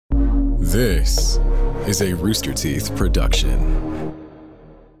This is a Rooster Teeth production.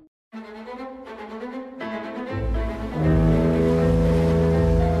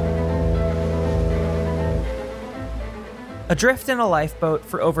 Adrift in a lifeboat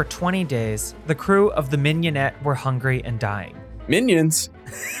for over 20 days, the crew of the Mignonette were hungry and dying. Minions?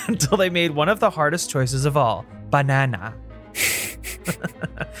 Until they made one of the hardest choices of all, banana.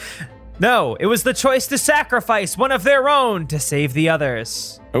 No, it was the choice to sacrifice one of their own to save the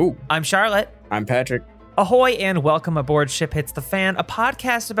others. Oh. I'm Charlotte. I'm Patrick. Ahoy and welcome aboard Ship Hits the Fan, a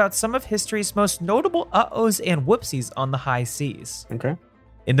podcast about some of history's most notable uh-ohs and whoopsies on the high seas. Okay.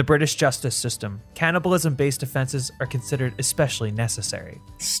 In the British justice system, cannibalism-based offenses are considered especially necessary.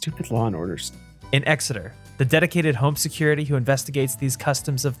 Stupid Law and Orders. In Exeter, the dedicated home security who investigates these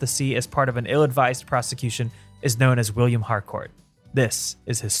customs of the sea as part of an ill-advised prosecution is known as William Harcourt. This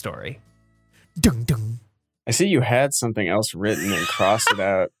is his story. Dung dung. I see you had something else written and crossed it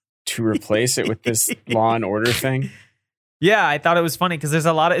out to replace it with this Law and Order thing. Yeah, I thought it was funny because it's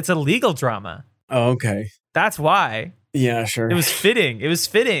a legal drama. Oh, okay. That's why. Yeah, sure. It was fitting.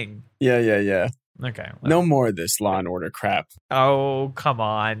 Yeah. Okay. Well. No more of this Law and Order crap. Oh, come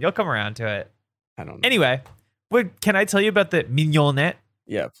on. You'll come around to it. I don't know. Anyway, can I tell you about the Mignonette?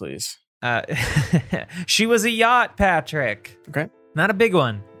 Yeah, please. She was a yacht, Patrick. Okay. Not a big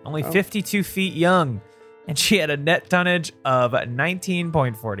one. Only 52 feet young. And she had a net tonnage of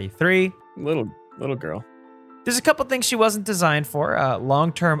 19.43. Little girl. There's a couple things she wasn't designed for.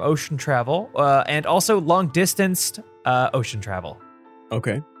 Long-term ocean travel and also long-distance ocean travel.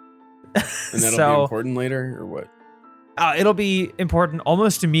 Okay. And that'll be important later, or what? It'll be important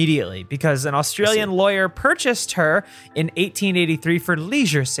almost immediately because an Australian lawyer purchased her in 1883 for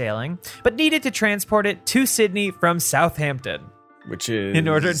leisure sailing, but needed to transport it to Sydney from Southampton. Which is... in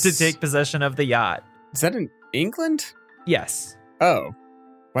order to take possession of the yacht. Is that in England? Yes. Oh.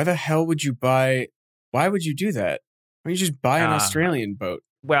 Why the hell would you buy... Why would you do that? Why don't you just buy an Australian boat?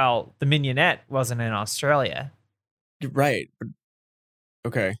 Well, the Mignonette wasn't in Australia. Right. But...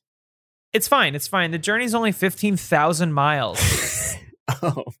 Okay. It's fine. The journey's only 15,000 miles.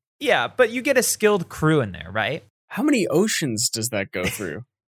 Oh. Yeah, but you get a skilled crew in there, right? How many oceans does that go through?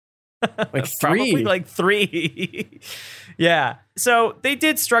 Like 3? Probably like 3. Yeah. So they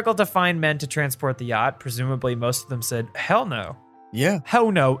did struggle to find men to transport the yacht. Presumably most of them said, hell no. Yeah.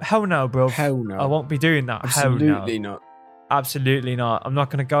 Hell no, bro. Hell no. I won't be doing that. Absolutely hell no. not. Absolutely not. I'm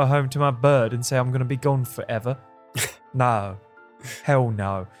not going to go home to my bird and say I'm going to be gone forever. No. Hell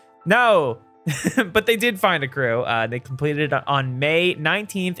no. No. But they did find a crew. They completed it on May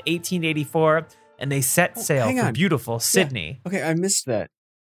 19th, 1884, and they set sail for beautiful Sydney. Yeah. Okay, I missed that.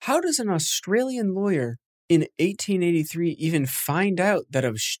 How does an Australian lawyer in 1883 even find out that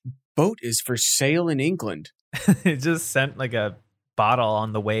a boat is for sale in England? It just sent like a bottle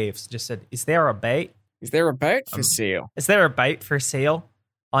on the waves. Just said, is there a boat? Is there a boat for sale? Is there a boat for sale?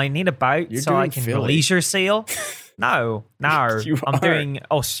 I need a boat so I can leisure sail. No. I'm doing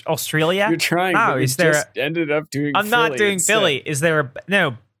Australia. You're trying, no, but ended up doing I'm Philly not doing instead. Philly. Is there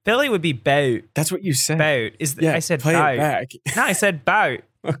no, Philly would be boat. That's what you said. Boat. I said play boat. It back. No, I said boat.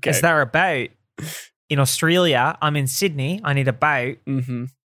 Okay. Is there a boat? In Australia, I'm in Sydney. I need a boat. Mm-hmm.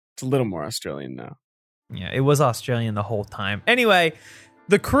 It's a little more Australian now. Yeah, it was Australian the whole time. Anyway,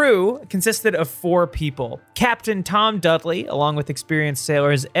 the crew consisted of 4 people. Captain Tom Dudley, along with experienced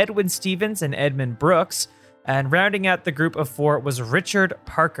sailors Edwin Stevens and Edmund Brooks. And rounding out the group of 4 was Richard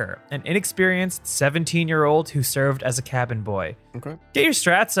Parker, an inexperienced 17-year-old who served as a cabin boy. Okay. Get your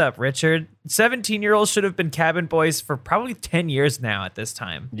strats up, Richard. 17-year-olds should have been cabin boys for probably 10 years now at this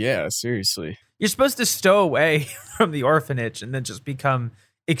time. Yeah, seriously. You're supposed to stow away from the orphanage and then just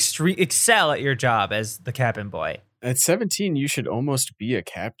excel at your job as the cabin boy. At 17, you should almost be a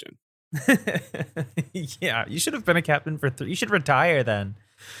captain. Yeah, you should have been a captain for 3. You should retire then.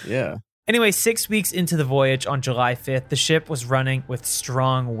 Yeah. Anyway, 6 weeks into the voyage on July 5th, the ship was running with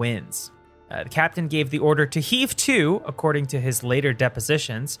strong winds. The captain gave the order to heave to, according to his later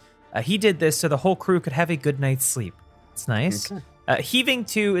depositions. He did this so the whole crew could have a good night's sleep. It's nice. Okay. Heaving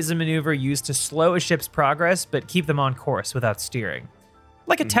to is a maneuver used to slow a ship's progress, but keep them on course without steering.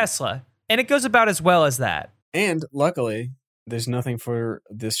 Like a Tesla. And it goes about as well as that. And luckily, there's nothing for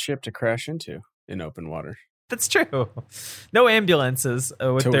this ship to crash into in open water. That's true. No ambulances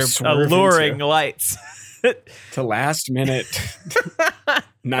with their alluring lights. To last minute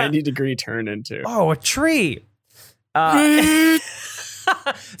 90-degree turn into. Oh, a tree.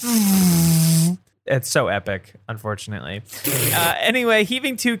 It's so epic, unfortunately. Anyway,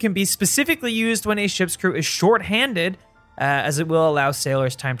 heaving to can be specifically used when a ship's crew is short-handed, as it will allow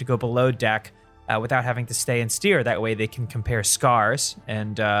sailors time to go below deck without having to stay and steer. That way they can compare scars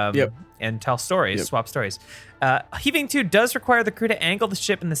and tell stories, swap stories. Heaving to does require the crew to angle the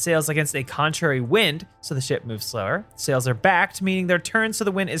ship and the sails against a contrary wind, so the ship moves slower. Sails are backed, meaning they're turned so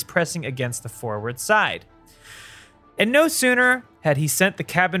the wind is pressing against the forward side. And no sooner had he sent the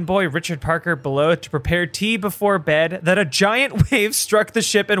cabin boy Richard Parker below to prepare tea before bed that a giant wave struck the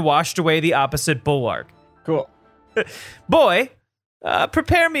ship and washed away the opposite bulwark. Cool. Boy,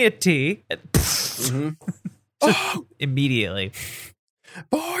 prepare me a tea. Oh, Immediately.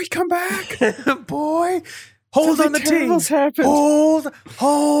 boy, come back. Boy, hold Something on the tea. terrible's happened.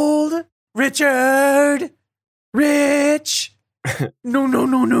 Hold. Richard. Rich.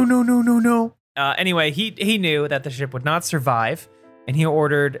 No. Anyway, he knew that the ship would not survive, and he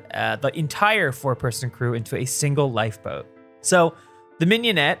ordered the entire 4-person crew into a single lifeboat. So the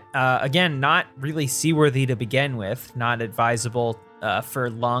Mignonette, again, not really seaworthy to begin with, not advisable for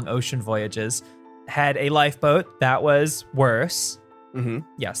long ocean voyages, had a lifeboat that was worse. Mm-hmm.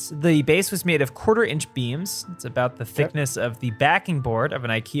 Yes, the base was made of 1/4-inch beams. It's about the thickness of the backing board of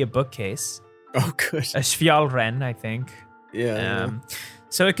an IKEA bookcase. Oh, good. A Svialren, I think. Yeah.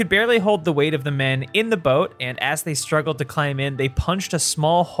 So it could barely hold the weight of the men in the boat, and as they struggled to climb in, they punched a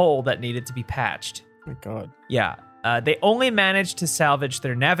small hole that needed to be patched. Oh, my God. Yeah. They only managed to salvage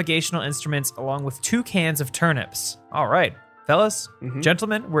their navigational instruments along with 2 cans of turnips. All right, fellas,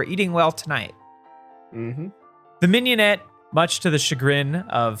 gentlemen, we're eating well tonight. Mm-hmm. The Mignonette, much to the chagrin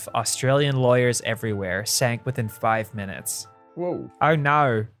of Australian lawyers everywhere, sank within 5 minutes. Whoa. Oh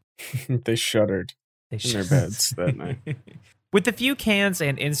no. They shuddered in their beds that night. With the few cans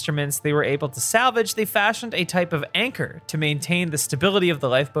and instruments they were able to salvage, they fashioned a type of anchor to maintain the stability of the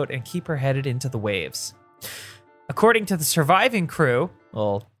lifeboat and keep her headed into the waves. According to the surviving crew,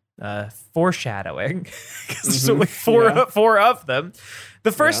 foreshadowing, because there's only four of them,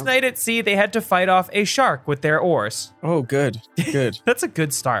 the first night at sea, they had to fight off a shark with their oars. Oh, good. Good. That's a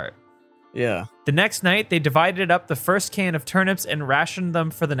good start. Yeah. The next night, they divided up the first can of turnips and rationed them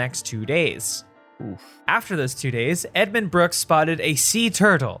for the next 2 days. Oof. After those 2 days, Edmund Brooks spotted a sea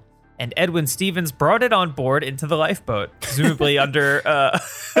turtle, and Edwin Stevens brought it on board into the lifeboat, presumably under,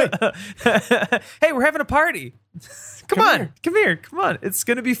 hey, we're having a party. Come on. It's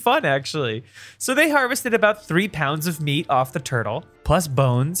going to be fun, actually. So they harvested about 3 pounds of meat off the turtle, plus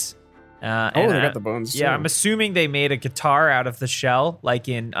bones. They got the bones. Yeah, too. I'm assuming they made a guitar out of the shell, like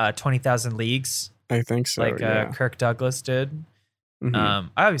in 20,000 Leagues. I think so, like Kirk Douglas did. Mm-hmm.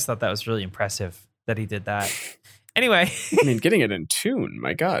 I always thought that was really impressive that he did that. Anyway. I mean, getting it in tune,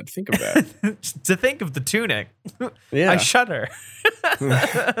 my God, think of that. To think of the tunic. Yeah. I shudder.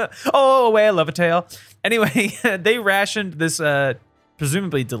 Oh, away, I love a tale. Anyway, they rationed this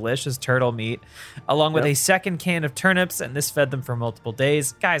presumably delicious turtle meat along with a second can of turnips, and this fed them for multiple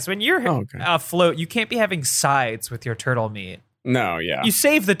days. Guys, when you're afloat, you can't be having sides with your turtle meat. No, yeah. You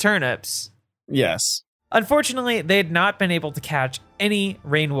save the turnips. Yes. Unfortunately, they had not been able to catch any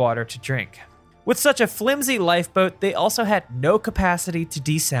rainwater to drink. With such a flimsy lifeboat, they also had no capacity to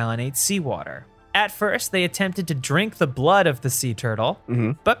desalinate seawater. At first, they attempted to drink the blood of the sea turtle,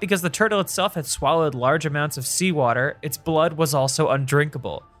 but because the turtle itself had swallowed large amounts of seawater, its blood was also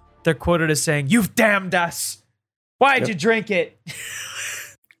undrinkable. They're quoted as saying, "You've damned us! Why'd you drink it?"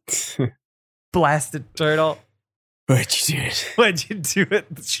 Blasted turtle. Why'd you do it? Why'd you do it?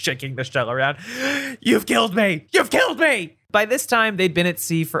 Shaking the shell around. You've killed me! You've killed me! By this time, they'd been at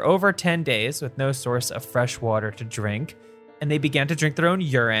sea for over 10 days with no source of fresh water to drink, and they began to drink their own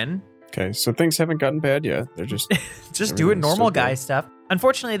urine. Okay, so things haven't gotten bad yet. They're just doing normal guy stuff.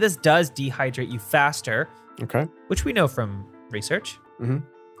 Unfortunately, this does dehydrate you faster. Okay. Which we know from research.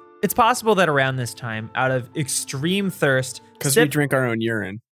 It's possible that around this time, out of extreme thirst... Because we drink our own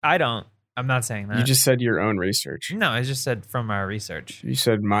urine. I don't. I'm not saying that. You just said your own research. No, I just said from our research. You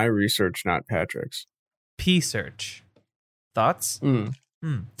said my research, not Patrick's. P-search. Thoughts?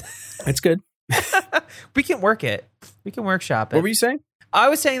 It's good. We can work it. We can workshop it. What were you saying? I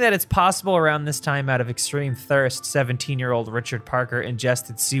was saying that it's possible around this time, out of extreme thirst, 17-year-old Richard Parker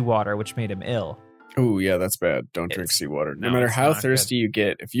ingested seawater, which made him ill. Oh, yeah, that's bad. Don't drink seawater. No matter how thirsty you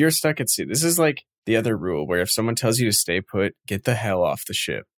get, if you're stuck at sea, this is like the other rule where if someone tells you to stay put, get the hell off the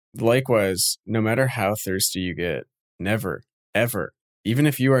ship. Likewise, no matter how thirsty you get, never, ever, even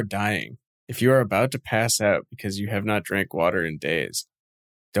if you are dying, if you are about to pass out because you have not drank water in days,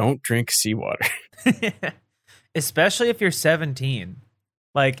 don't drink seawater. Especially if you're 17.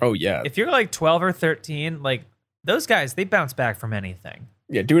 Like, oh, yeah. If you're like 12 or 13, like, those guys, they bounce back from anything.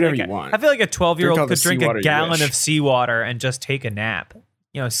 Yeah, do whatever you want. I feel like a 12-year-old could drink a gallon of seawater and just take a nap.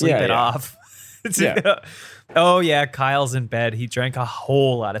 You know, sleep it off. Yeah. Oh, yeah, Kyle's in bed. He drank a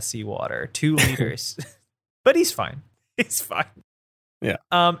whole lot of seawater, 2 liters. But he's fine. He's fine. Yeah.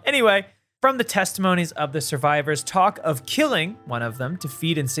 Anyway, from the testimonies of the survivors, talk of killing one of them to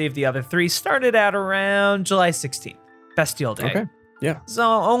feed and save the other 3 started at around July 16th, Bastille Day. Okay. Yeah. So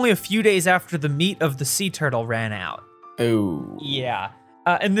only a few days after the meat of the sea turtle ran out. Oh. Yeah.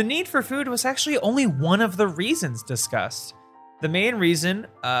 And the need for food was actually only one of the reasons discussed. The main reason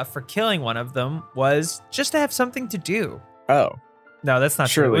for killing one of them was just to have something to do. Oh. No, that's not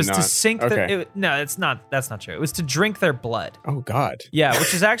Surely true. It was not. to sink no, it's not. That's not true. It was to drink their blood. Oh, God. Yeah,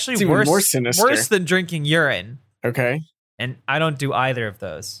 which is actually It's even more sinister. worse than drinking urine. Okay. And I don't do either of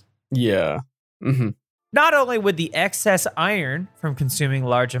those. Yeah. Mm-hmm. Not only would the excess iron from consuming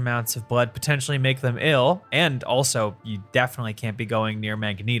large amounts of blood potentially make them ill, and also you definitely can't be going near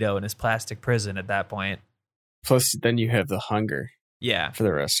Magneto in his plastic prison at that point. Plus, then you have the hunger. Yeah, for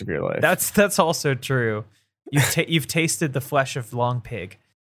the rest of your life. That's also true. You've tasted the flesh of long pig.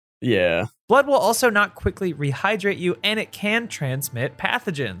 Yeah. Blood will also not quickly rehydrate you, and it can transmit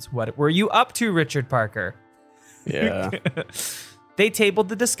pathogens. What were you up to, Richard Parker? Yeah. They tabled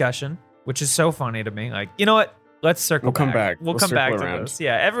the discussion, which is so funny to me. Like, you know what? Let's circle We'll back. come back. We'll We'll come back circle to around. this.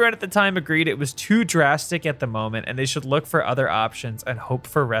 Yeah, everyone at the time agreed it was too drastic at the moment, and they should look for other options and hope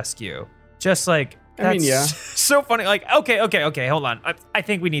for rescue. Just like, that's so funny. Like, okay, hold on. I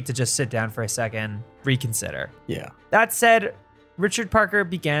think we need to just sit down for a second, reconsider. Yeah. That said, Richard Parker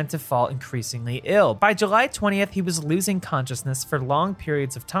began to fall increasingly ill. By July 20th, he was losing consciousness for long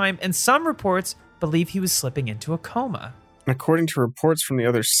periods of time, and some reports believe he was slipping into a coma. According to reports from the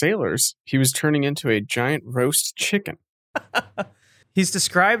other sailors, he was turning into a giant roast chicken. He's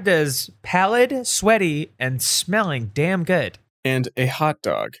described as pallid, sweaty, and smelling damn good. And a hot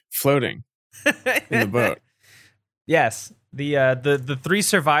dog floating in the boat. Yes. The 3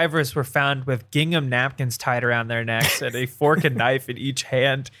 survivors were found with gingham napkins tied around their necks and a fork and knife in each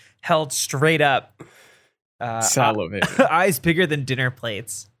hand held straight up. Salivating. Eyes bigger than dinner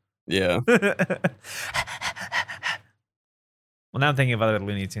plates. Yeah. Well, now I'm thinking of other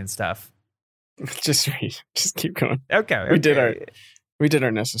Looney Tunes stuff. Just keep going. Okay. We did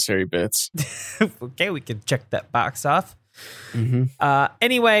our necessary bits. Okay, we can check that box off. Mm-hmm.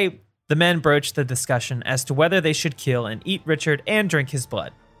 Anyway, the men broached the discussion as to whether they should kill and eat Richard and drink his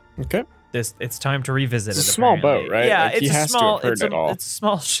blood. Okay. It's time to revisit it. It's a small apparently. boat, right? Yeah, Like, it's he a has small. to have heard it all. It's a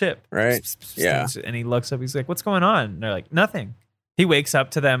small ship, Right? Yeah. And he looks up. He's like, "What's going on?" And they're like, "Nothing." He wakes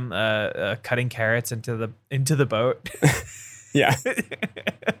up to them cutting carrots into the boat. Yeah.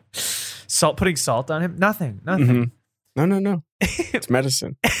 Putting salt on him. Nothing. Mm-hmm. No. It's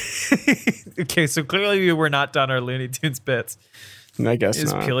medicine. Okay, so clearly we were not done our Looney Tunes bits. I guess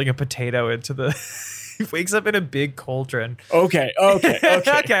He's not. peeling a potato into the... He wakes up in a big cauldron. Okay. Okay,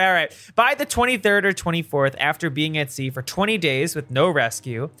 all right. By the 23rd or 24th, after being at sea for 20 days with no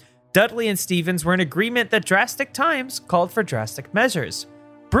rescue, Dudley and Stevens were in agreement that drastic times called for drastic measures.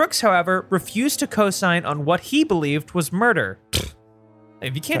 Brooks, however, refused to co-sign on what he believed was murder.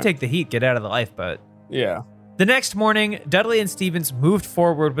 If you can't take the heat, get out of the lifeboat. Yeah. The next morning, Dudley and Stevens moved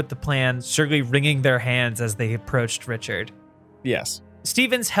forward with the plan, surely wringing their hands as they approached Richard. Yes.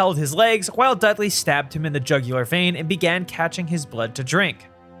 Stevens held his legs while Dudley stabbed him in the jugular vein and began catching his blood to drink.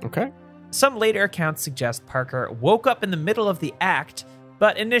 Okay. Some later accounts suggest Parker woke up in the middle of the act,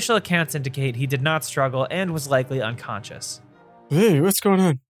 but initial accounts indicate he did not struggle and was likely unconscious. Hey, what's going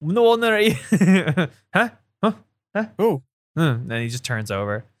on? No. Huh? Oh. Then he just turns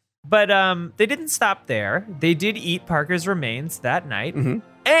over. But they didn't stop there. They did eat Parker's remains that night. Mm-hmm.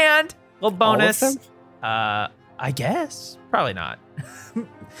 And, little bonus, All of them? I guess. Probably not.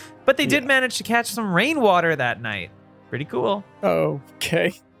 But they did manage to catch some rainwater that night. Pretty cool. Oh,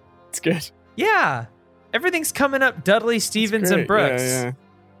 okay. It's good. Yeah. Everything's coming up Dudley, Stevens, and Great. Brooks.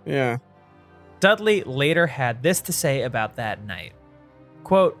 Yeah. Dudley later had this to say about that night.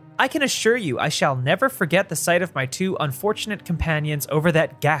 Quote, "I can assure you I shall never forget the sight of my 2 unfortunate companions over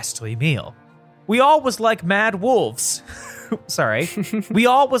that ghastly meal. We all was like mad wolves. We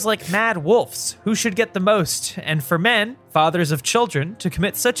all was like mad wolves who should get the most, and for men, fathers of children, to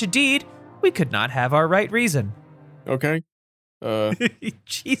commit such a deed, we could not have our right reason." Okay.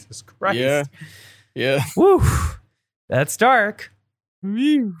 Jesus Christ. Yeah. Woo. That's dark.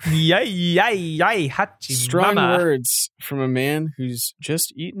 Whew. Yay, hachi Strong mama. words from a man who's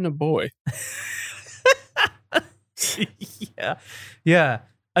just eaten a boy. Yeah.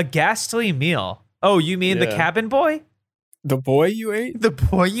 A ghastly meal. Oh, you mean the Yeah. cabin boy? The boy you ate? The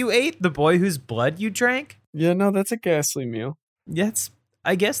boy you ate? The boy whose blood you drank? Yeah, no, that's a ghastly meal.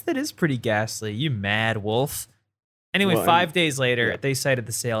 I guess that is pretty ghastly, you mad wolf. Anyway, Well, 5 days later, yeah. they sighted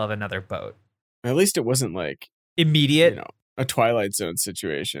the sail of another boat. At least it wasn't like immediate, a Twilight Zone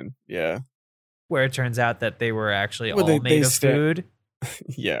situation. Yeah. Where it turns out that they were actually made of food.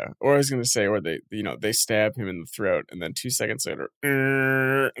 Yeah. Or I was going to say, where they stab him in the throat, and then 2 seconds later,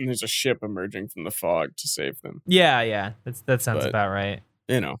 and there's a ship emerging from the fog to save them. Yeah. That sounds about right.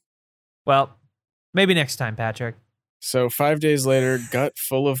 Well, maybe next time, Patrick. So 5 days later, gut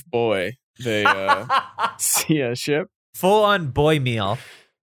full of boy, they see a ship. Full on boy meal.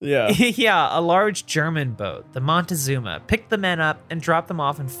 Yeah. Yeah, a large German boat, the Montezuma, picked the men up and dropped them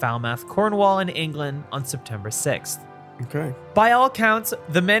off in Falmouth, Cornwall in England on September 6th. Okay. By all accounts,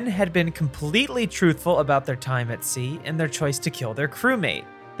 the men had been completely truthful about their time at sea and their choice to kill their crewmate.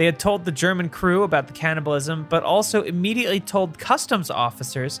 They had told the German crew about the cannibalism, but also immediately told customs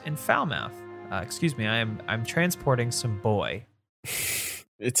officers in Falmouth. Excuse me, I'm transporting some boy.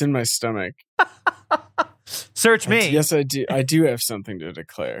 It's in my stomach. Search me. Yes, I do. I do have something to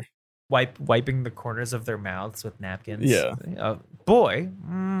declare. Wiping the corners of their mouths with napkins. Yeah. Boy?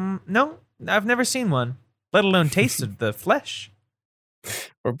 No, I've never seen one, let alone tasted the flesh.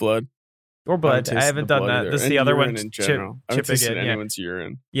 Or blood. I haven't done that. This is the other one. In general. I haven't tasted anyone's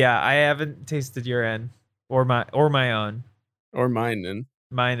urine. Yeah, I haven't tasted urine or my own. Or mine.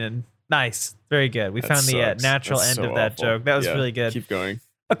 Nice. Very good. We found the natural end of that joke. That was really good. Keep going.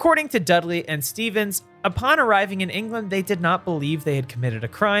 According to Dudley and Stevens, upon arriving in England, they did not believe they had committed a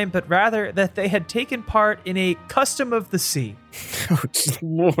crime, but rather that they had taken part in a custom of the sea. Oh,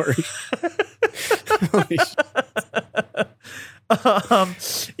 Lord. Holy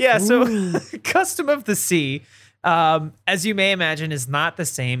shit. So custom of the sea, as you may imagine, is not the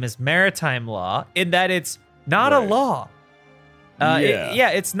same as maritime law in that it's not a law.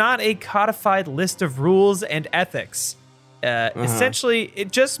 It's not a codified list of rules and ethics. Essentially,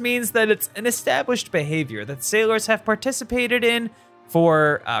 it just means that it's an established behavior that sailors have participated in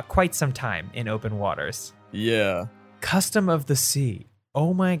for quite some time in open waters. Yeah. Custom of the sea.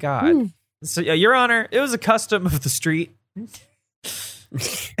 Oh my God. Ooh. So, Your Honor, it was a custom of the street.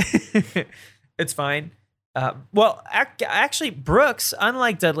 It's fine. Actually, Brooks,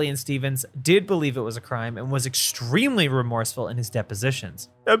 unlike Dudley and Stevens, did believe it was a crime and was extremely remorseful in his depositions.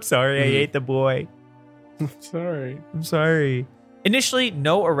 I'm sorry, I ate the boy. I'm sorry. Initially,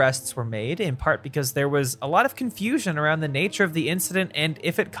 no arrests were made, in part because there was a lot of confusion around the nature of the incident and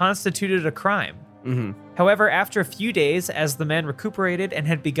if it constituted a crime. Mm-hmm. However, after a few days, as the men recuperated and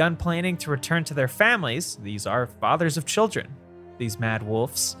had begun planning to return to their families, these are fathers of children, these mad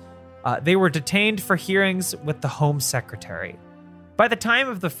wolves, they were detained for hearings with the Home Secretary. By the time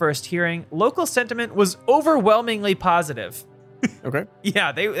of the first hearing, local sentiment was overwhelmingly positive. Okay.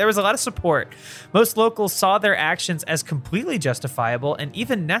 Yeah, there was a lot of support. Most locals saw their actions as completely justifiable and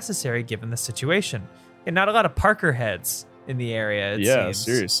even necessary given the situation. And not a lot of Parker heads in the area, it seems.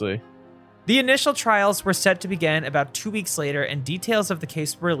 Seriously. The initial trials were set to begin about 2 weeks later, and details of the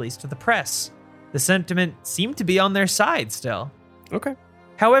case were released to the press. The sentiment seemed to be on their side still. Okay.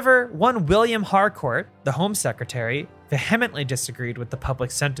 However, one William Harcourt, the Home Secretary, vehemently disagreed with the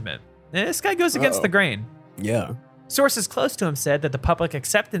public sentiment. And this guy goes against the grain. Yeah. Sources close to him said that the public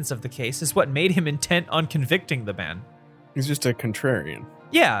acceptance of the case is what made him intent on convicting the man. He's just a contrarian.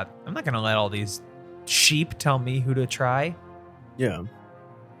 Yeah, I'm not going to let all these sheep tell me who to try. Yeah.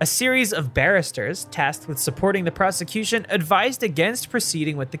 A series of barristers tasked with supporting the prosecution advised against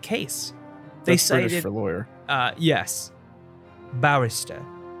proceeding with the case. They cited British for lawyer. Yes. Barrister.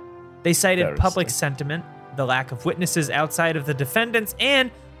 They cited public sentiment, the lack of witnesses outside of the defendants,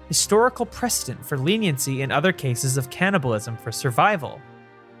 and historical precedent for leniency in other cases of cannibalism for survival.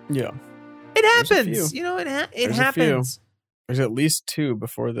 Yeah. It happens. It happens. There's at least 2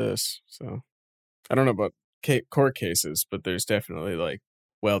 before this. So I don't know about court cases, but there's definitely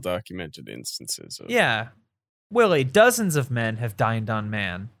well-documented instances of... Yeah. Willie, dozens of men have dined on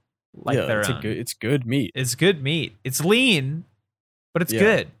man. It's good meat. It's good meat. It's lean, but it's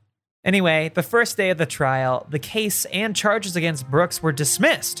good. Anyway, the first day of the trial, the case and charges against Brooks were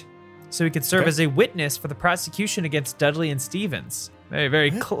dismissed, so he could serve as a witness for the prosecution against Dudley and Stevens. Very, very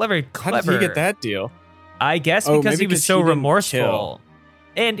clever. How did he get that deal? I guess because he was so remorseful.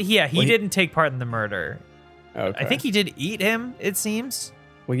 And he didn't take part in the murder. Okay. I think he did eat him, it seems.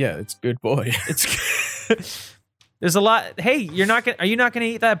 Well, yeah, it's good boy. There's a lot. Hey, are you not gonna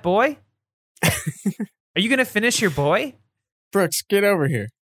eat that boy? Are you gonna finish your boy? Brooks, get over here.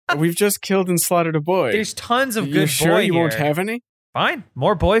 We've just killed and slaughtered a boy. There's tons of good boy. You sure you won't have any? Fine,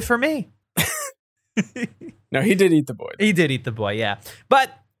 more boy for me. No, he did eat the boy. He did eat the boy, yeah.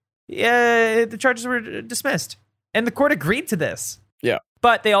 But the charges were dismissed, and the court agreed to this. Yeah.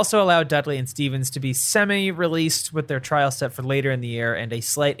 But they also allowed Dudley and Stevens to be semi-released with their trial set for later in the year and a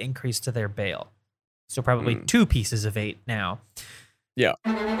slight increase to their bail. So probably 2 pieces of 8 now. Yeah.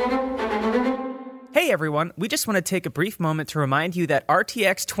 Hey everyone, we just want to take a brief moment to remind you that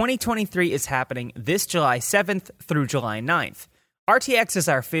RTX 2023 is happening this July 7th through July 9th. RTX is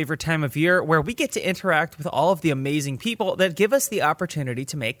our favorite time of year where we get to interact with all of the amazing people that give us the opportunity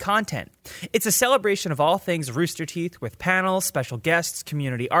to make content. It's a celebration of all things Rooster Teeth with panels, special guests,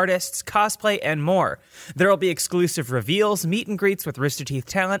 community artists, cosplay, and more. There will be exclusive reveals, meet and greets with Rooster Teeth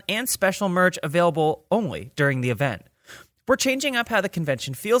talent, and special merch available only during the event. We're changing up how the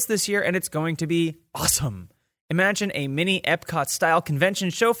convention feels this year, and it's going to be awesome. Imagine a mini Epcot-style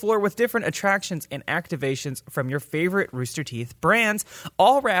convention show floor with different attractions and activations from your favorite Rooster Teeth brands,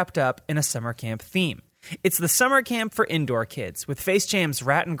 all wrapped up in a summer camp theme. It's the summer camp for indoor kids, with Face Jam's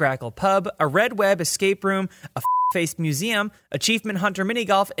Rat and Grackle Pub, a Red Web escape room, a faced museum, Achievement Hunter mini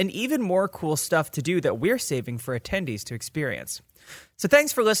golf, and even more cool stuff to do that we're saving for attendees to experience. So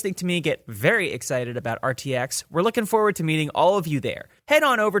thanks for listening to me get very excited about RTX. We're looking forward to meeting all of you there. Head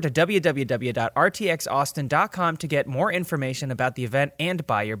on over to www.rtxaustin.com to get more information about the event and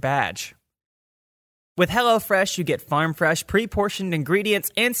buy your badge. With HelloFresh, you get farm-fresh, pre-portioned ingredients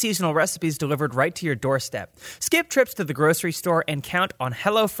and seasonal recipes delivered right to your doorstep. Skip trips to the grocery store and count on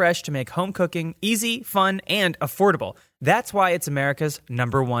HelloFresh to make home cooking easy, fun, and affordable. That's why it's America's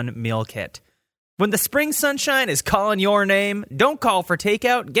 #1 meal kit. When the spring sunshine is calling your name, don't call for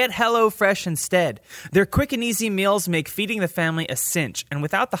takeout, get HelloFresh instead. Their quick and easy meals make feeding the family a cinch, and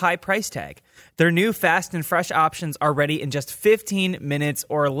without the high price tag. Their new fast and fresh options are ready in just 15 minutes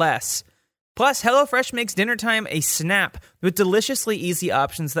or less. Plus, HelloFresh makes dinner time a snap with deliciously easy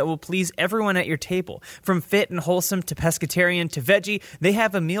options that will please everyone at your table. From fit and wholesome to pescatarian to veggie, they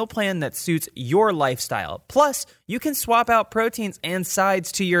have a meal plan that suits your lifestyle. Plus, you can swap out proteins and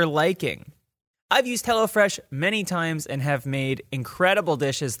sides to your liking. I've used HelloFresh many times and have made incredible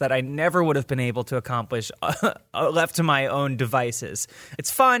dishes that I never would have been able to accomplish left to my own devices.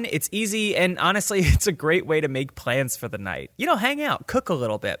 It's fun, it's easy, and honestly, it's a great way to make plans for the night. You know, hang out, cook a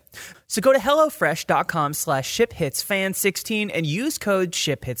little bit. So go to HelloFresh.com/ShipHitsFan16 and use code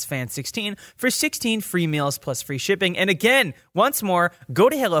ShipHitsFan16 for 16 free meals plus free shipping. And again, once more, go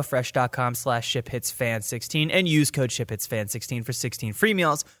to HelloFresh.com/ShipHitsFan16 and use code ShipHitsFan16 for 16 free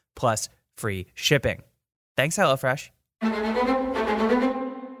meals plus free shipping. Thanks, HelloFresh.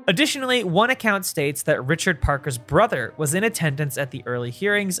 Additionally, one account states that Richard Parker's brother was in attendance at the early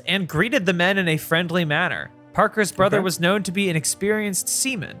hearings and greeted the men in a friendly manner. Parker's brother was known to be an experienced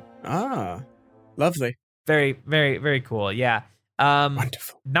seaman. Ah, lovely. Very, very, very cool. Yeah.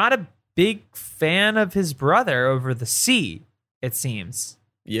 Wonderful. Not a big fan of his brother over the sea, it seems.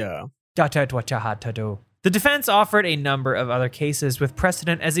 Yeah. The defense offered a number of other cases with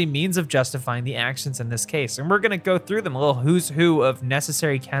precedent as a means of justifying the actions in this case, and we're going to go through them, a little who's who of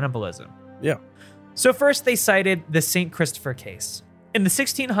necessary cannibalism. Yeah. So first, they cited the St. Christopher case. In the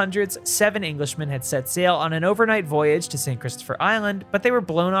 1600s, 7 Englishmen had set sail on an overnight voyage to St. Christopher Island, but they were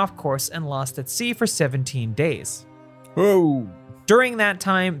blown off course and lost at sea for 17 days. Whoa. During that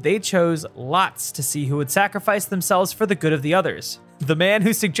time, they chose lots to see who would sacrifice themselves for the good of the others. The man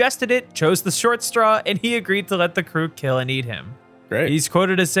who suggested it chose the short straw, and he agreed to let the crew kill and eat him. Great. He's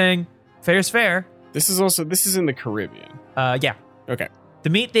quoted as saying, "Fair's fair." This is in the Caribbean. Yeah. Okay. The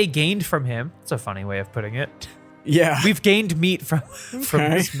meat they gained from him, it's a funny way of putting it. Yeah. We've gained meat from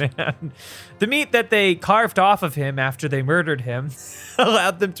this man. The meat that they carved off of him after they murdered him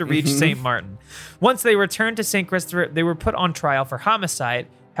allowed them to reach St. Martin. Once they returned to St. Christopher, they were put on trial for homicide.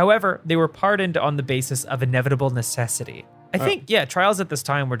 However, they were pardoned on the basis of inevitable necessity. I think, trials at this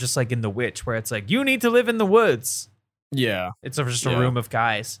time were just like in The Witch, where it's like, you need to live in the woods. Yeah. It's just a room of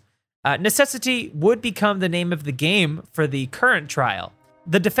guys. Necessity would become the name of the game for the current trial.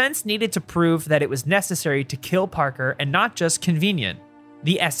 The defense needed to prove that it was necessary to kill Parker and not just convenient.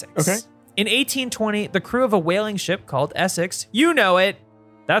 The Essex. Okay. In 1820, the crew of a whaling ship called Essex, you know it.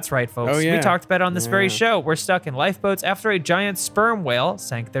 That's right, folks. Oh, yeah. We talked about it on this very show. Were stuck in lifeboats after a giant sperm whale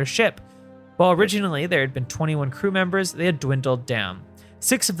sank their ship. While originally there had been 21 crew members, they had dwindled down.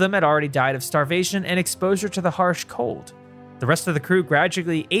 6 of them had already died of starvation and exposure to the harsh cold. The rest of the crew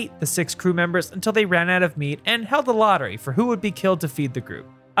gradually ate the 6 crew members until they ran out of meat and held a lottery for who would be killed to feed the group.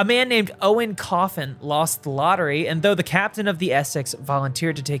 A man named Owen Coffin lost the lottery, and though the captain of the Essex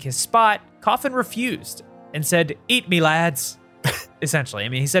volunteered to take his spot, Coffin refused and said, "Eat me, lads." Essentially. I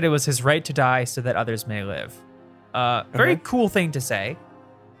mean, he said it was his right to die so that others may live. Very cool thing to say.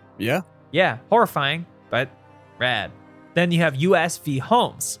 Yeah. Yeah, horrifying, but rad. Then you have U.S. v.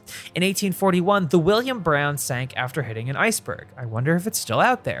 Holmes. In 1841, the William Brown sank after hitting an iceberg. I wonder if it's still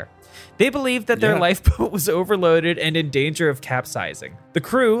out there. They believed that their lifeboat was overloaded and in danger of capsizing. The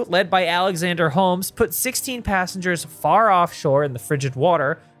crew, led by Alexander Holmes, put 16 passengers far offshore in the frigid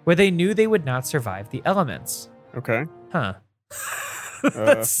water where they knew they would not survive the elements. Okay. Huh.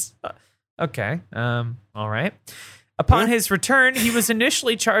 Okay. All right. Upon his return, he was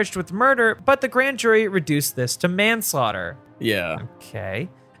initially charged with murder, but the grand jury reduced this to manslaughter. Yeah. Okay.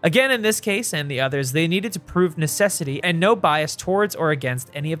 Again, in this case and the others, they needed to prove necessity and no bias towards or against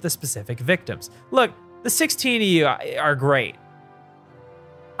any of the specific victims. Look, the 16 of you are great.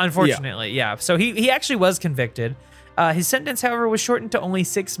 Unfortunately, yeah. So he actually was convicted. His sentence, however, was shortened to only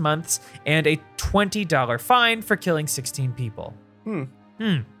 6 months and a $20 fine for killing 16 people.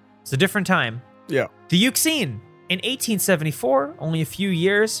 It's a different time. Yeah. The Euxine. In 1874, only a few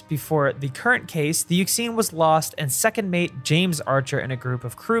years before the current case, the Euxine was lost and second mate James Archer and a group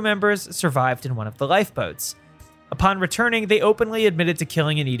of crew members survived in one of the lifeboats. Upon returning, they openly admitted to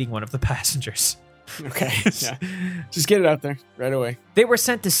killing and eating one of the passengers. Okay, yeah. Just get it out there right away. They were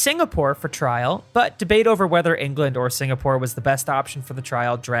sent to Singapore for trial, but debate over whether England or Singapore was the best option for the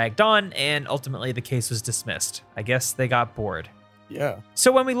trial dragged on, and ultimately the case was dismissed. I guess they got bored. Yeah.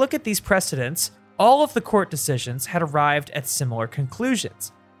 So when we look at these precedents, all of the court decisions had arrived at similar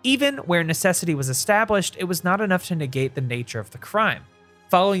conclusions. Even where necessity was established, it was not enough to negate the nature of the crime.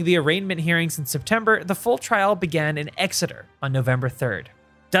 Following the arraignment hearings in September, the full trial began in Exeter on November 3rd.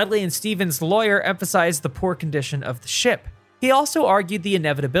 Dudley and Stevens' lawyer emphasized the poor condition of the ship. He also argued the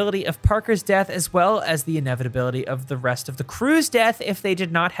inevitability of Parker's death as well as the inevitability of the rest of the crew's death if they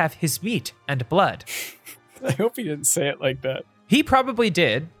did not have his meat and blood. I hope he didn't say it like that. He probably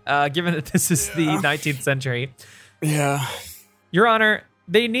did, given that this is the 19th century. Yeah. Your Honor,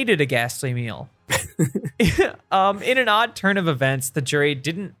 they needed a ghastly meal. In an odd turn of events, the jury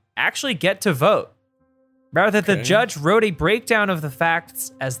didn't actually get to vote. Rather, the judge wrote a breakdown of the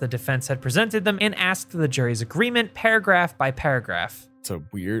facts as the defense had presented them and asked the jury's agreement paragraph by paragraph. So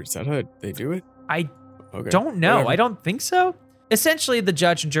weird. Is that how they do it? I don't know. Whatever. I don't think so. Essentially, the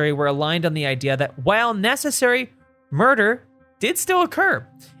judge and jury were aligned on the idea that while necessary, murder did still occur,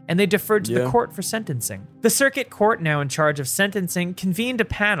 and they deferred to the court for sentencing. The circuit court, now in charge of sentencing, convened a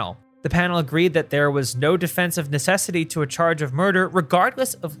panel. The panel agreed that there was no defense of necessity to a charge of murder,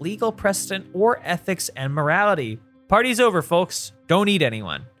 regardless of legal precedent or ethics and morality. Party's over, folks. Don't eat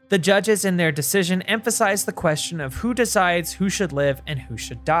anyone. The judges in their decision emphasized the question of who decides who should live and who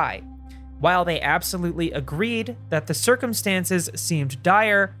should die. While they absolutely agreed that the circumstances seemed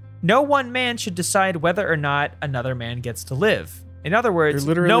dire, no one man should decide whether or not another man gets to live. In other words,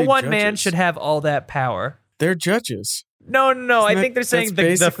 no one man should have all that power. They're judges. No. I think they're saying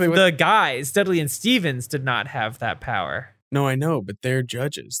the guys, Dudley and Stevens, did not have that power. No, I know, but they're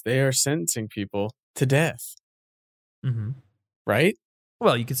judges. They are sentencing people to death. Mm-hmm. Right?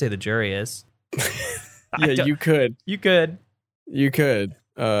 Well, you could say the jury is. Yeah, you could. You could.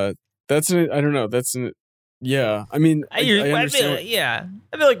 Yeah, I mean, I understand.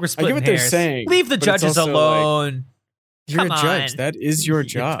 I feel like we're splitting hairs. They're saying. Leave the judges alone. You're a judge. That is your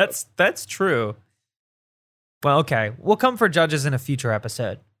job. That's true. Well, okay. We'll come for judges in a future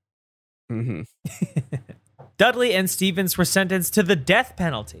episode. Mm-hmm. Dudley and Stevens were sentenced to the death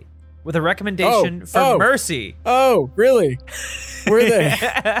penalty with a recommendation for mercy. Oh, really? Were they?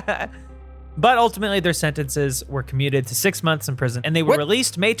 But ultimately, their sentences were commuted to 6 months in prison, and they were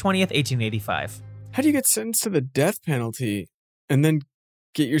released May 20th, 1885. How do you get sentenced to the death penalty and then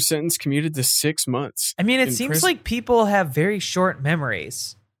get your sentence commuted to 6 months? I mean, it seems like people have very short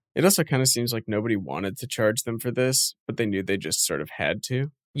memories. It also kind of seems like nobody wanted to charge them for this, but they knew they just sort of had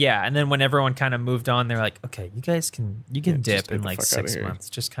to. Yeah, and then when everyone kind of moved on, they're like, okay, you can dip in like 6 months.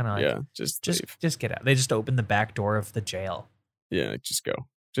 Just kind of like, just get out. They just opened the back door of the jail. Yeah, just go.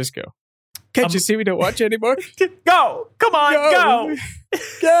 Can't you see we don't watch anymore? Go! Come on, go!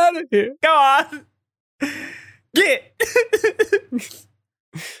 Get out of here! Go on! Get!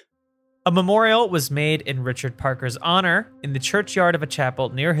 A memorial was made in Richard Parker's honor in the churchyard of a chapel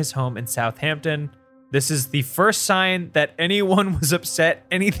near his home in Southampton. This is the first sign that anyone was upset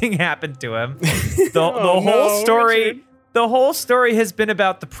anything happened to him. The whole story has been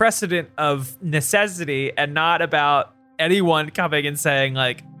about the precedent of necessity and not about anyone coming and saying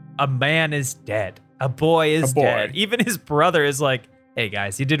like, a man is dead. A boy is dead. Even his brother is like, hey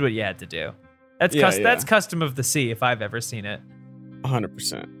guys, you did what you had to do. That's custom of the sea if I've ever seen it.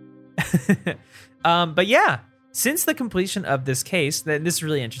 100%. But yeah, since the completion of this case, this is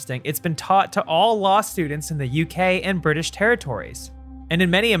really interesting. It's been taught to all law students in the UK and British territories. And in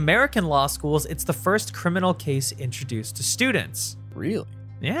many American law schools, it's the first criminal case introduced to students. Really?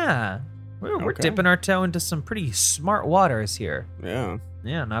 Yeah. We're dipping our toe into some pretty smart waters here. Yeah.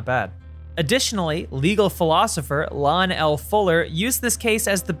 Yeah, not bad. Additionally, legal philosopher Lon L. Fuller used this case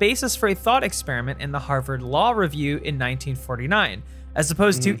as the basis for a thought experiment in the Harvard Law Review in 1949, as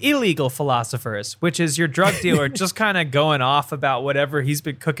opposed to illegal philosophers, which is your drug dealer just kind of going off about whatever he's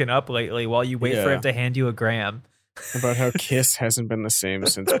been cooking up lately while you wait for him to hand you a gram. About how Kiss hasn't been the same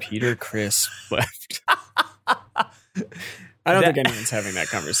since Peter Criss left. I don't think anyone's having that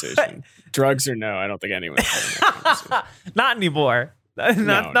conversation. Drugs or no, I don't think anyone's having that conversation. Not anymore.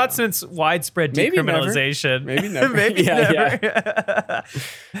 Not since widespread decriminalization. Maybe never. Maybe never.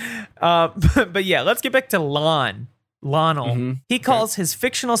 But yeah, let's get back to Lionel. Mm-hmm. He calls his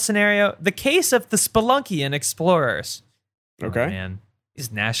fictional scenario the case of the Spelunkian explorers. Okay. Oh, man.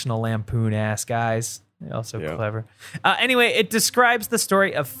 These National Lampoon ass guys. They're also clever. Anyway, it describes the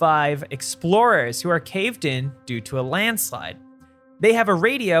story of 5 explorers who are caved in due to a landslide. They have a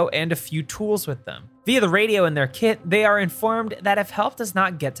radio and a few tools with them. Via the radio in their kit, they are informed that if help does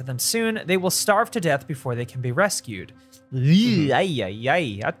not get to them soon, they will starve to death before they can be rescued.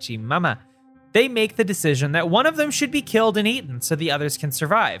 Achi mama. They make the decision that one of them should be killed and eaten so the others can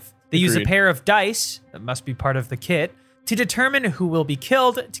survive. They use a pair of dice, that must be part of the kit, to determine who will be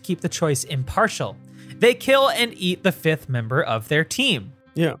killed to keep the choice impartial. They kill and eat the 5th member of their team.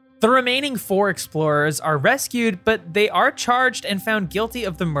 Yeah. The remaining 4 explorers are rescued, but they are charged and found guilty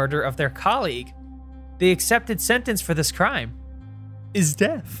of the murder of their colleague. The accepted sentence for this crime is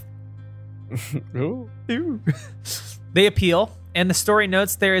death. Ooh. They appeal, and the story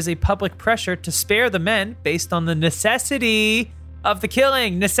notes there is a public pressure to spare the men based on the necessity of the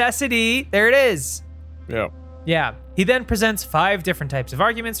killing. Necessity, there it is. Yeah. Yeah. He then presents 5 different types of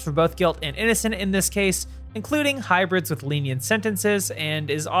arguments for both guilt and innocent in this case, including hybrids with lenient sentences, and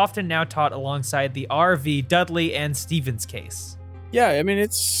is often now taught alongside the R.V. Dudley and Stevens case. Yeah, I mean,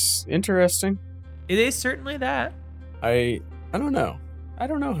 it's interesting. It is certainly that. I don't know. I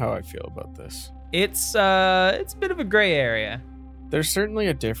don't know how I feel about this. It's a bit of a gray area. There's certainly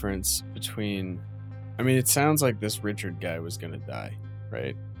a difference between... I mean, it sounds like this Richard guy was going to die,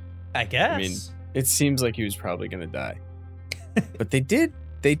 right? I guess. I mean, it seems like he was probably going to die. But they did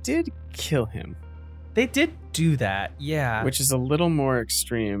kill him. They did do that, yeah. Which is a little more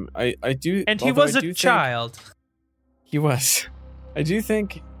extreme. I do... And he was a child. He was. I do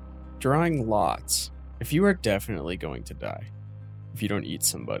think drawing lots, if you are definitely going to die, if you don't eat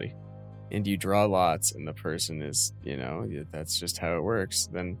somebody, and you draw lots and the person is, that's just how it works,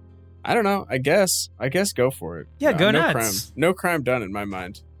 then I don't know. I guess go for it. Yeah, go nuts. Crime. No crime done in my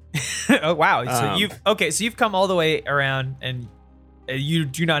mind. Oh, wow. So you've come all the way around and you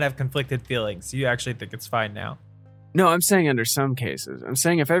do not have conflicted feelings. You actually think it's fine now. No, I'm saying under some cases. I'm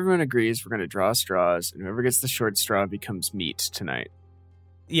saying if everyone agrees, we're going to draw straws, and whoever gets the short straw becomes meat tonight.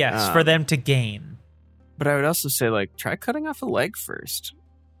 Yes, for them to gain. But I would also say, try cutting off a leg first.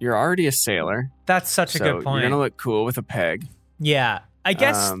 You're already a sailor. That's such a good point. You're going to look cool with a peg. Yeah. I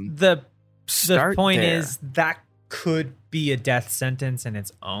guess the point there. is that could be a death sentence in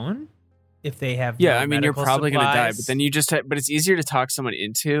its own. If they have you're probably going to die, but then you just but it's easier to talk someone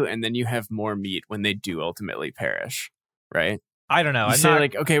into, and then you have more meat when they do ultimately perish, right? I don't know. You say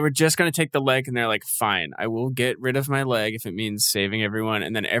okay, we're just going to take the leg, and they're like, fine, I will get rid of my leg if it means saving everyone,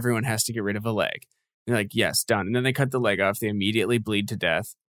 and then everyone has to get rid of a leg. And you're like, yes, done. And then they cut the leg off, they immediately bleed to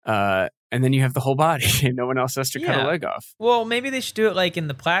death, and then you have the whole body, and no one else has to cut a leg off. Well, maybe they should do it in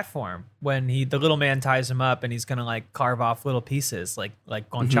the platform when the little man ties him up, and he's going to carve off little pieces, like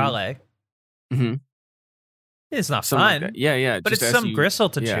guanciale. Mm-hmm. It's not something fun. Yeah. But it's some gristle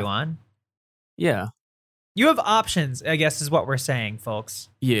to chew on. Yeah. You have options, I guess is what we're saying, folks.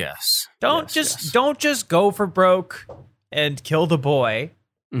 Yes. Don't just go for broke and kill the boy.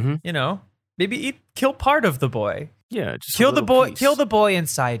 Mm-hmm. Maybe kill part of the boy. Yeah, just kill the boy. Piece. Kill the boy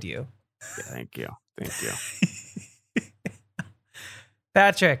inside you. Yeah, thank you.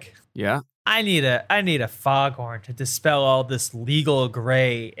 Patrick. Yeah. I need a foghorn to dispel all this legal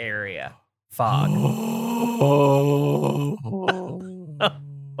gray area. Fog. Oh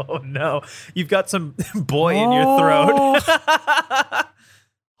no. You've got some boy in your throat.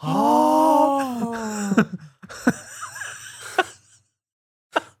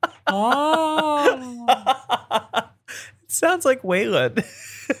 It sounds like Waylon.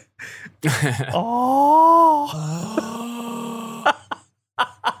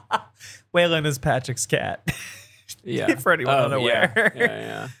 Waylon is Patrick's cat. Yeah. For anyone unaware.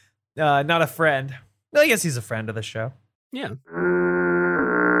 Yeah. Not a friend. Well, I guess he's a friend of the show. Yeah.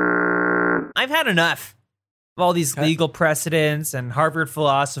 I've had enough. all these legal precedents and Harvard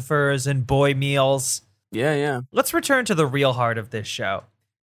philosophers and boy meals. Yeah. Let's return to the real heart of this show.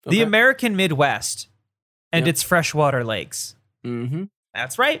 Okay. The American Midwest and its freshwater lakes. Mm-hmm.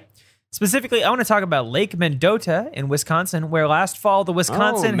 That's right. Specifically, I want to talk about Lake Mendota in Wisconsin, where last fall the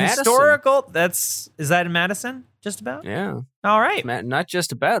Wisconsin Historical... Is that in Madison? Just about? Yeah. All right. Not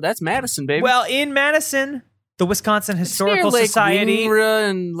just about. That's Madison, baby. Well, in Madison, the Wisconsin Historical Society... Lake Winra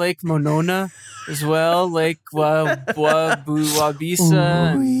and Lake Monona as well. Lake Wabisa.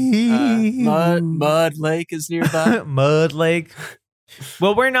 Mud Lake is nearby. Mud Lake.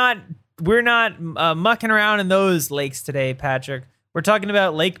 Well, we're not mucking around in those lakes today, Patrick. We're talking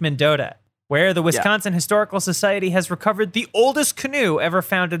about Lake Mendota, where the Wisconsin Historical Society has recovered the oldest canoe ever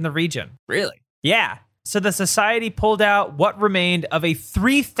found in the region. Really? Yeah. So the society pulled out what remained of a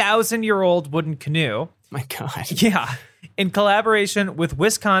 3,000-year-old wooden canoe. My God. Yeah. In collaboration with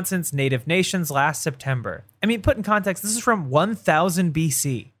Wisconsin's Native Nations last September. I mean, put in context, this is from 1000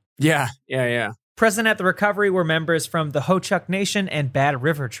 BC. Yeah. Present at the recovery were members from the Ho-Chunk Nation and Bad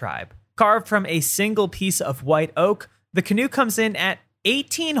River Tribe. Carved from a single piece of white oak, the canoe comes in at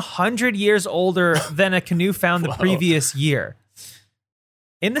 1,800 years older than a canoe found the previous year.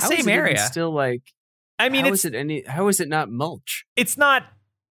 In the same area. Still like, I mean, how is it not mulch? It's not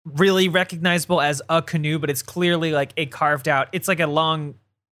really recognizable as a canoe, but it's clearly like a carved out. It's like a long,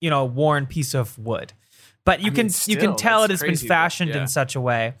 worn piece of wood. But you can tell it has been fashioned in such a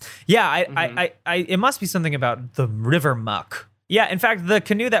way. Yeah, it must be something about the river muck. Yeah, in fact, the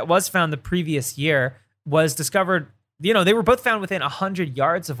canoe that was found the previous year was discovered. They were both found within 100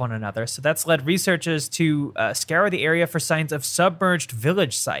 yards of one another. So that's led researchers to scour the area for signs of submerged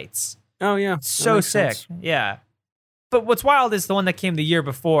village sites. Oh, yeah. So sick. Sense. Yeah. But what's wild is the one that came the year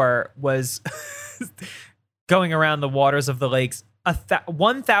before was going around the waters of the lakes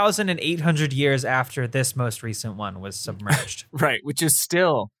 1,800 years after this most recent one was submerged. Right, which is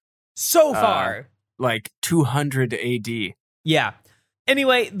still so far. Like 200 AD. Yeah.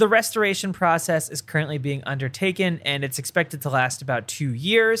 Anyway, the restoration process is currently being undertaken, and it's expected to last about 2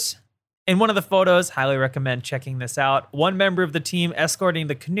 years. In one of the photos, highly recommend checking this out, one member of the team escorting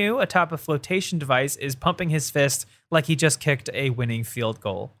the canoe atop a flotation device is pumping his fist like he just kicked a winning field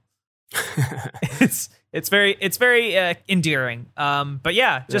goal. It's very endearing. But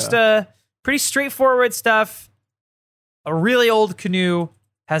yeah, just pretty straightforward stuff. A really old canoe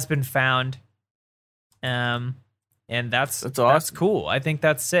has been found. And that's awesome. That's cool. I think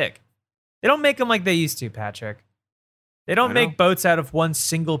that's sick. They don't make them like they used to, Patrick. They don't make boats out of one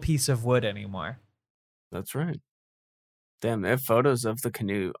single piece of wood anymore. That's right. Damn, they have photos of the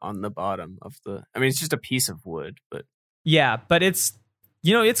canoe on the bottom of the... I mean, it's just a piece of wood, but... Yeah, but it's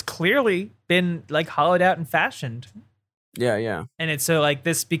clearly been like hollowed out and fashioned. Yeah. And it's so like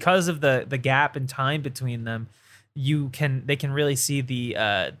this, because of the gap in time between them, they can really see the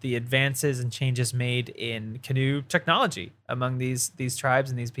advances and changes made in canoe technology among these tribes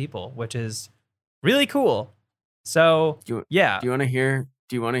and these people, which is really cool. So Do you want to hear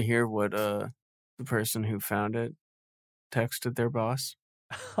what the person who found it texted their boss?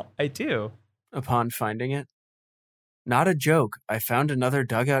 I do. Upon finding it, not a joke. I found another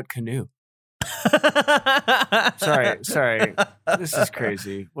dugout canoe. Sorry. This is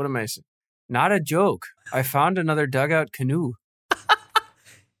crazy. What am I saying? Not a joke. I found another dugout canoe.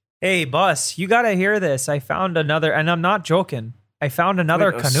 Hey, boss, you got to hear this. I found another, and I'm not joking. I found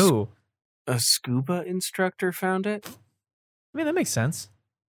another canoe. A scuba instructor found it? I mean, that makes sense.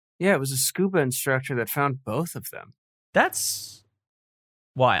 Yeah, it was a scuba instructor that found both of them. That's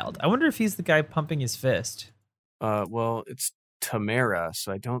wild. I wonder if he's the guy pumping his fist. Well, it's Tamara,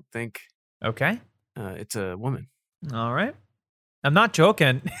 so I don't think... Okay. It's a woman. All right. I'm not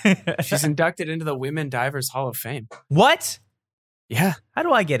joking. She's inducted into the Women Divers Hall of Fame. What? Yeah. How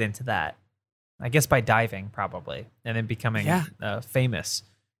do I get into that? I guess by diving, probably, and then becoming famous.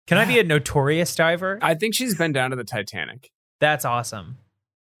 Can I be a notorious diver? I think she's been down to the Titanic. That's awesome.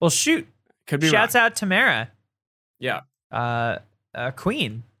 Well, shoot. Could be Shouts out to Mara. Yeah.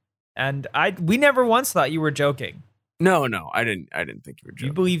 Queen. And we never once thought you were joking. No, I didn't think you were joking.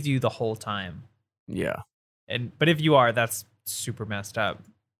 You believed you the whole time. Yeah. But if you are, that's super messed up.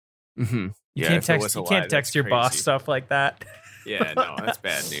 Mm-hmm. You can't text your boss stuff like that. Yeah, no, that's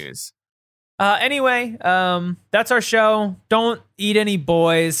bad news. Anyway, that's our show. Don't eat any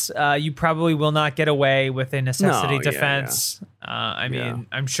boys. You probably will not get away with a necessity defense. Yeah. I mean,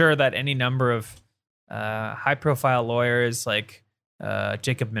 I'm sure that any number of high-profile lawyers like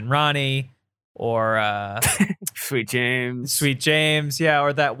Jacob Minrani or Sweet James,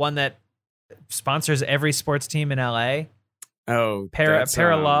 or that one that sponsors every sports team in LA. Oh,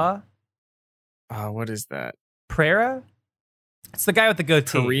 Paralaw. What is that? Pereira? It's the guy with the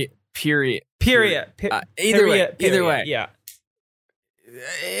goatee. Period. Either way. Yeah.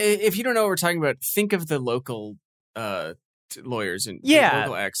 If you don't know what we're talking about, think of the local lawyers and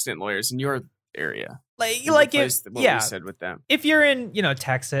local accident lawyers in your area. What we said with them. If you're in,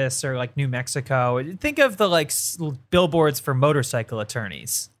 Texas or like New Mexico, think of the like billboards for motorcycle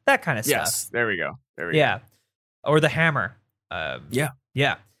attorneys, that kind of stuff. Yes, there we go. Yeah, or the Hammer.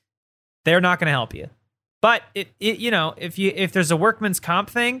 Yeah. They're not going to help you. But if there's a workman's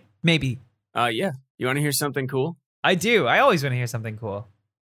comp thing, maybe. Yeah. You want to hear something cool? I do. I always want to hear something cool.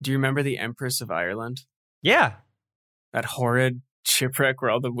 Do you remember the Empress of Ireland? Yeah. That horrid shipwreck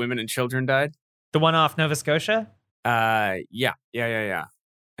where all the women and children died? The one off Nova Scotia? Yeah.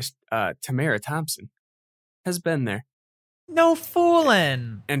 Tamara Thompson has been there. No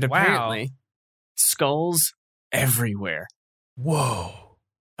fooling. And apparently, skulls everywhere. Whoa.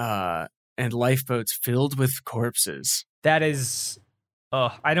 And lifeboats filled with corpses. That is...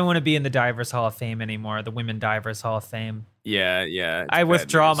 Oh, I don't want to be in the Divers Hall of Fame anymore. The Women Divers Hall of Fame. Yeah. I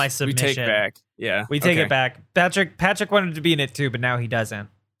withdraw my submission. We take back. Yeah. We take it back. Patrick wanted to be in it too, but now he doesn't.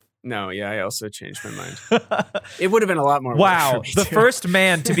 No, yeah, I also changed my mind. It would have been a lot more wow, work for me the too. First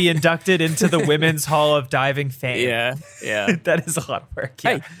man to be inducted into the Women's Hall of Diving Fame. Yeah. That is a lot of work.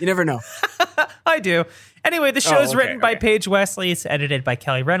 Yeah. Hey, you never know. I do. Anyway, the show's written by Paige Wesley. It's edited by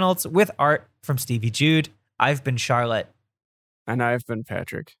Kelly Reynolds with art from Stevie Jude. I've been Charlotte. And I've been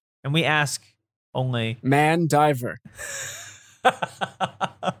Patrick. And we ask only... Man diver.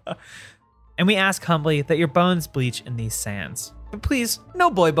 And we ask humbly that your bones bleach in these sands. But please, no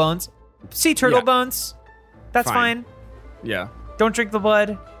boy bones. Sea turtle bones. That's fine. Yeah. Don't drink the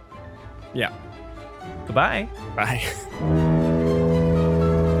blood. Yeah. Goodbye. Bye.